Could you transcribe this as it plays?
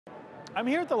I'm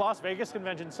here at the Las Vegas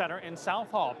Convention Center in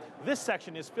South Hall. This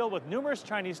section is filled with numerous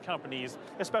Chinese companies,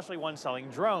 especially ones selling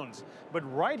drones. But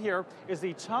right here is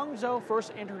the Changzhou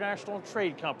First International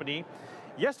Trade Company.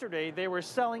 Yesterday, they were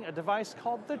selling a device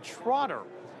called the Trotter,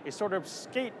 a sort of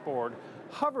skateboard,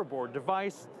 hoverboard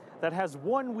device that has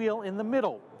one wheel in the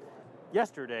middle.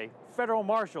 Yesterday, federal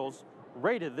marshals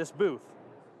raided this booth.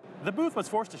 The booth was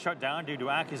forced to shut down due to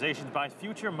accusations by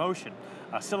Future Motion,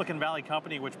 a Silicon Valley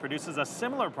company which produces a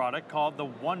similar product called the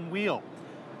One Wheel.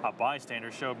 A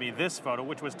bystander showed me this photo,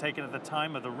 which was taken at the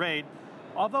time of the raid.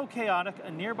 Although chaotic, a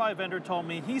nearby vendor told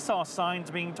me he saw signs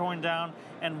being torn down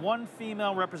and one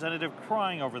female representative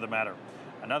crying over the matter.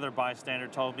 Another bystander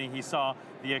told me he saw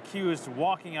the accused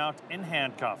walking out in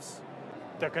handcuffs.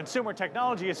 The Consumer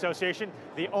Technology Association,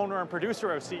 the owner and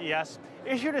producer of CES,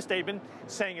 issued a statement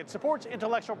saying it supports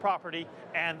intellectual property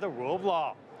and the rule of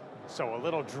law. So a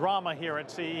little drama here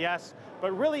at CES,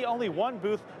 but really only one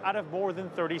booth out of more than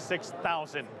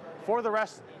 36,000. For the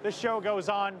rest, the show goes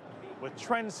on with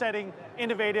trend-setting,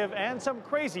 innovative, and some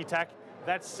crazy tech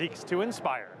that seeks to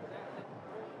inspire.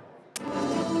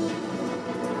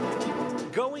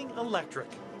 Going electric.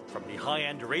 From the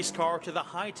high-end race car to the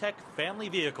high-tech family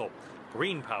vehicle,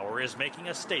 green power is making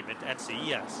a statement at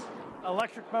CES.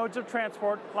 Electric modes of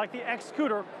transport, like the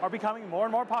Executor, are becoming more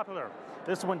and more popular.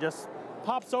 This one just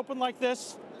pops open like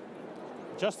this,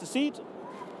 just a seat,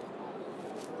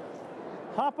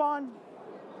 hop on,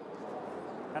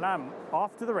 and I'm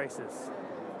off to the races.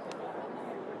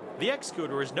 The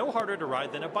Executor is no harder to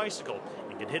ride than a bicycle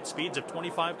and can hit speeds of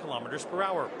 25 kilometers per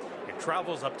hour. It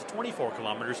travels up to 24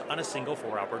 kilometers on a single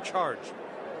 4-hour charge.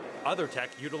 Other tech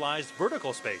utilized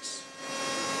vertical space.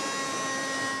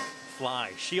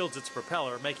 Fly shields its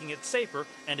propeller, making it safer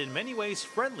and in many ways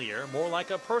friendlier, more like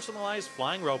a personalized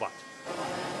flying robot.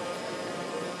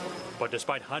 But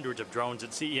despite hundreds of drones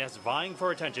at CES vying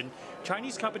for attention,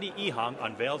 Chinese company Ehang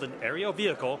unveiled an aerial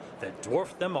vehicle that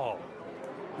dwarfed them all.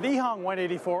 The Ehang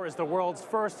 184 is the world's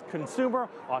first consumer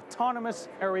autonomous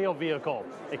aerial vehicle.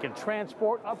 It can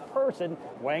transport a person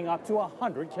weighing up to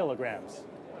 100 kilograms.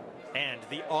 And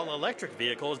the all-electric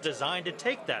vehicle is designed to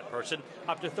take that person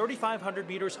up to 3,500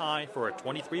 meters high for a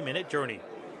 23-minute journey.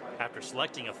 After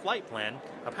selecting a flight plan,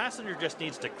 a passenger just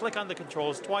needs to click on the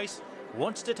controls twice,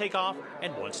 once to take off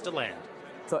and once to land.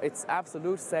 So it's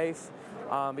absolute safe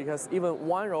because even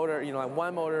one rotor, like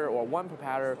one motor or one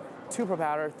propeller, two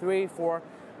propeller, 3, 4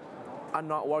 are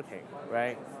not working,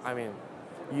 right? I mean,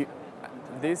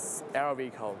 this air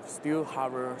vehicle still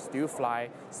hover, still fly,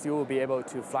 still will be able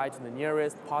to fly to the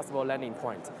nearest possible landing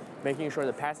point, making sure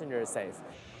the passenger is safe.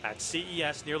 At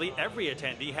CES, nearly every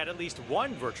attendee had at least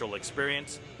one virtual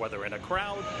experience, whether in a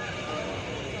crowd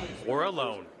or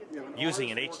alone.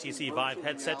 Using an HTC Vive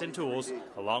headset and tools,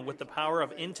 along with the power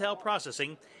of Intel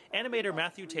processing, animator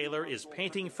Matthew Taylor is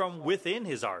painting from within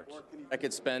his art. I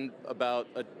could spend about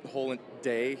a whole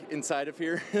day inside of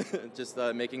here, just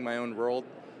making my own world.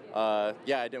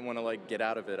 Yeah, I didn't want to get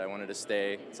out of it. I wanted to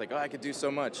stay. It's like, oh, I could do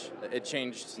so much. It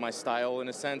changed my style in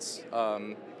a sense,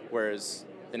 whereas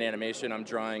in animation I'm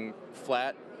drawing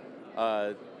flat.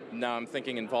 Now I'm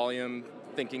thinking in volume,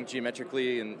 thinking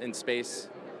geometrically in space.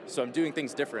 So I'm doing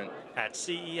things different. At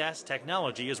CES,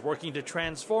 technology is working to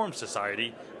transform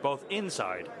society, both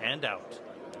inside and out.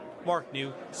 Mark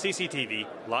New, CCTV,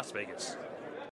 Las Vegas.